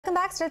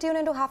back. Still tuned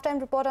into Halftime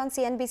Report on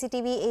CNBC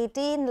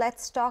TV18.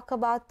 Let's talk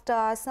about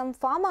some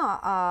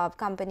pharma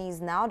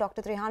companies now.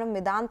 Dr. Trehan of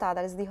Medanta,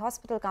 that is the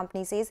hospital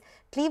company, says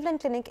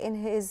Cleveland Clinic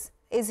is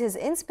his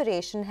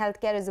inspiration.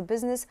 Healthcare is a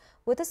business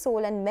with a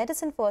soul and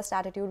medicine-first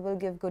attitude will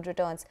give good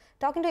returns.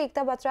 Talking to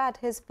Ekta Batra at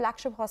his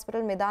flagship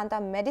hospital, Medanta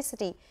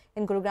Medicity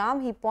in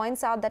Gurugram, he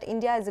points out that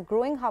India is a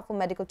growing hub for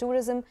medical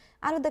tourism,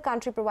 and with the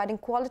country providing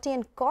quality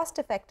and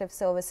cost-effective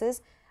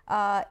services,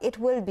 it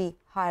will be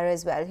higher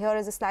as well. Here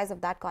is a slice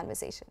of that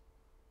conversation.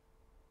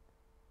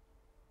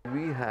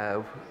 We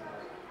have,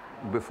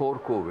 before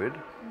COVID,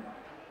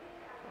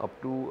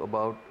 up to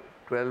about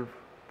 12%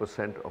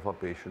 of our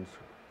patients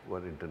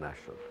were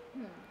international.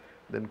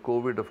 Then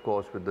COVID, of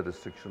course, with the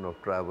restriction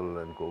of travel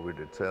and COVID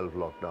itself,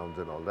 lockdowns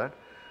and all that,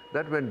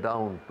 that went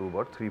down to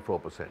about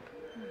 3–4%.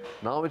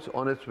 Now it's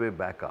on its way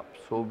back up.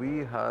 So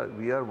we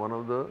are one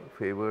of the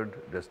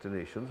favored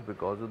destinations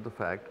because of the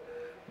fact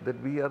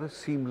that we are a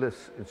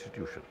seamless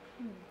institution.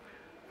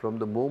 From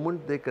the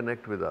moment they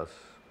connect with us,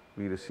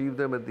 we receive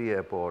them at the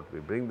airport, we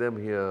bring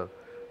them here,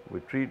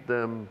 we treat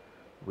them,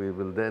 we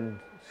will then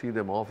see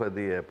them off at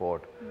the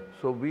airport.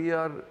 So we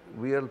are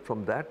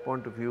from that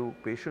point of view,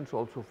 patients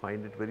also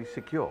find it very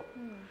secure.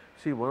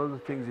 See, one of the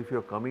things, if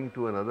you're coming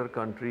to another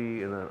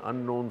country in an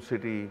unknown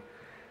city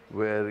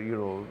where, you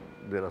know,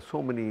 there are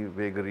so many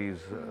vagaries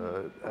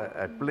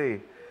at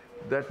play,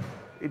 that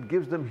it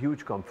gives them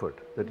huge comfort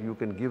that you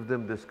can give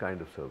them this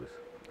kind of service.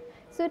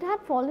 So it had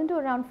fallen to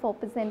around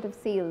 4% of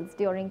sales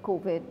during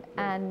COVID,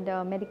 and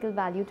medical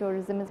value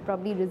tourism has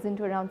probably risen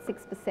to around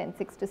 6%,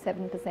 6 to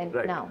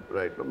 7% now.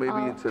 Right, but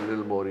maybe it's a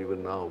little more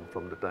even now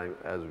from the time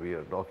as we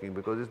are talking,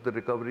 because the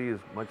recovery is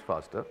much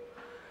faster.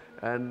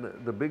 And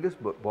the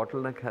biggest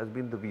bottleneck has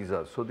been the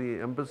visas. So the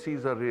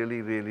embassies are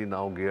really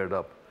now geared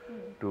up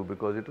to,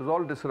 because it was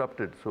all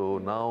disrupted. So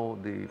now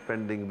the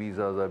pending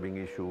visas are being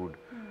issued.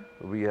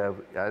 We have,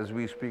 as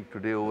we speak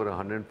today, over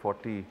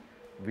 140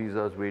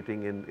 visas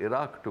waiting in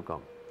Iraq to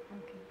come.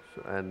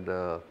 So, and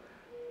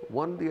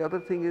the other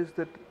thing is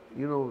that,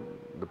 you know,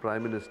 the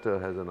Prime Minister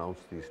has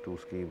announced these two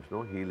schemes,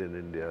 no, Heal in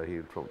India,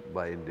 Heal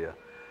by India.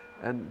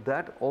 And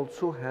that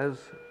also has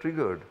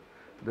triggered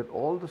that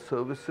all the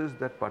services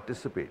that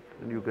participate,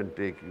 and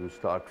you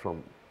start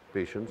from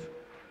patients,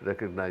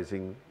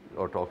 recognizing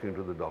or talking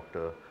to the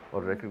doctor,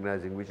 or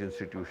recognizing which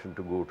institution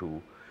to go to,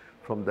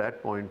 from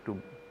that point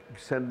to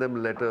send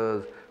them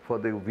letters for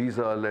the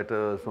visa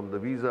letters, from the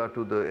visa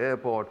to the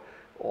airport.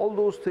 All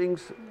those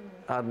things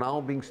are now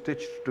being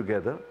stitched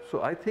together.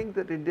 So I think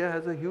that India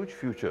has a huge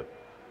future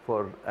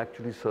for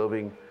actually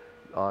serving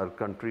our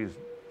countries,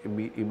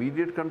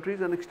 immediate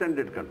countries and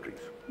extended countries.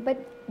 But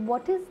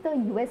what is the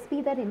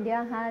USP that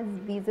India has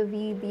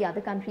vis-a-vis the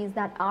other countries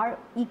that are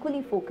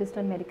equally focused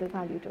on medical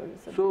value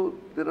tourism? So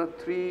there are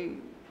three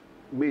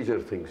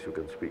major things you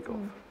can speak of.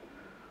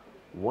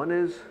 One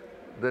is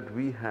that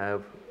we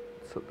have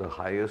the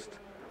highest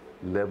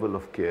level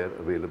of care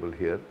available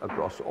here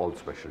across all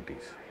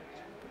specialties.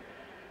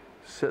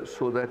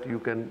 So that you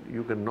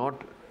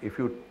cannot, if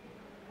you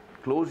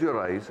close your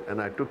eyes,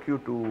 and I took you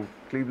to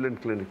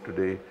Cleveland Clinic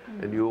today,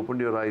 and you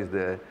opened your eyes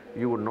there,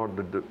 you would not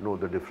know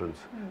the difference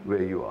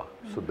where you are.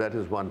 So that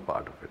is one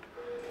part of it.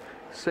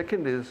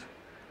 Second is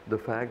the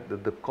fact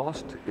that the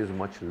cost is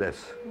much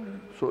less.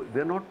 So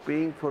they're not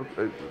paying for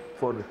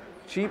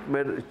cheap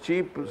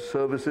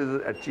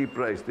services at cheap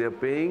price. They are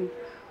paying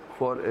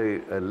for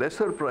a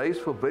lesser price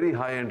for very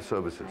high-end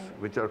services,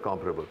 which are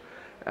comparable.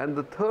 And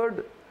the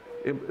third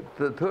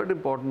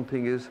important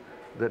thing is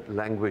that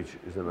language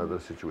is another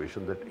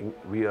situation, that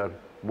we are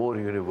more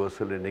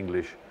universal in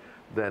English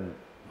than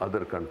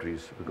other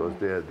countries, because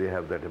they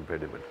have that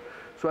impediment.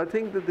 So I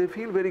think that they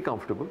feel very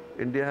comfortable.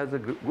 India has a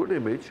good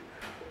image,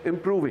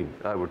 improving,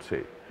 I would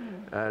say.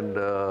 And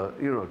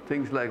you know,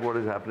 things like what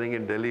is happening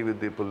in Delhi with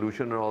the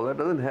pollution and all that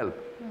doesn't help.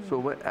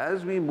 So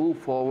as we move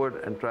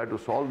forward and try to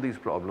solve these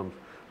problems,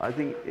 I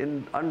think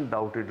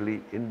undoubtedly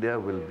India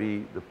will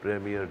be the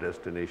premier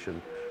destination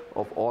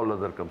of all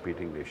other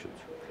competing nations.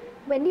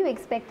 When do you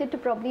expect it to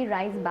probably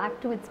rise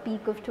back to its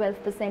peak of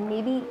 12%,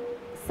 maybe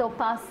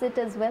surpass it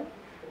as well?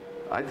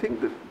 I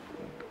think that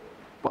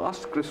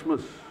past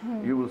Christmas,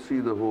 you will see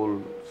the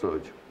whole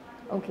surge.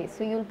 Okay,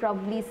 so you'll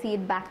probably see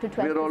it back to 12%.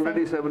 We're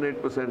already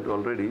 7–8%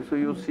 already, so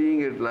you're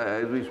seeing it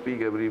as we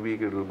speak. Every week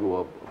it will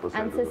go up a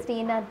percent. And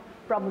sustain at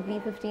probably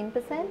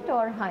 15%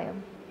 or higher?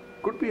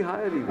 Could be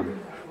higher even.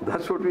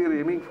 That's what we are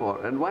aiming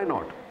for, and why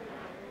not?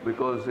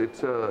 Because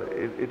it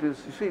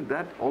is, you see,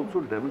 that also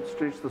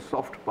demonstrates the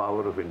soft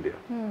power of India.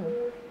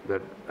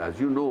 That, as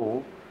you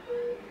know,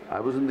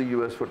 I was in the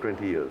US for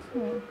 20 years.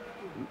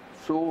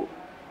 So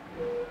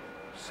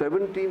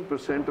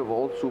 17% of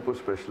all super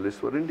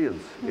specialists were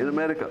Indians in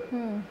America,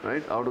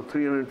 right? Out of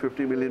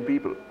 350 million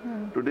people.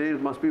 Today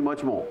it must be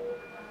much more.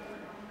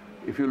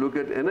 If you look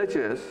at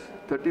NHS,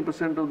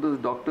 30% of the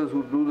doctors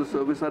who do the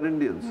service are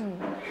Indians.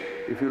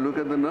 If you look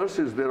at the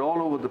nurses, they're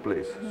all over the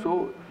place.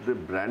 So the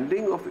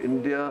branding of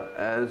India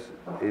as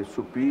a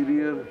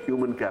superior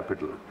human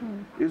capital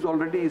is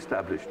already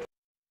established.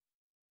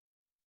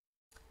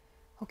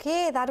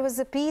 Okay, that was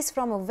a piece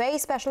from a very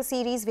special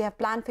series we have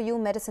planned for you,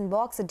 Medicine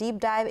Box, a deep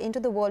dive into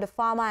the world of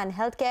pharma and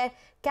healthcare.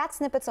 Catch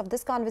snippets of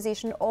this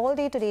conversation all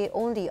day today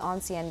only on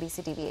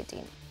CNBC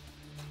TV18.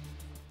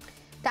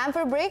 Time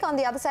for a break. On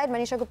the other side,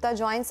 Manisha Gupta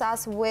joins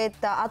us with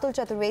Atul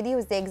Chaturvedi, who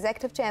is the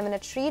Executive Chairman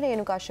at Sri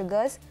Renuka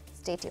Sugars.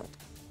 Stay tuned.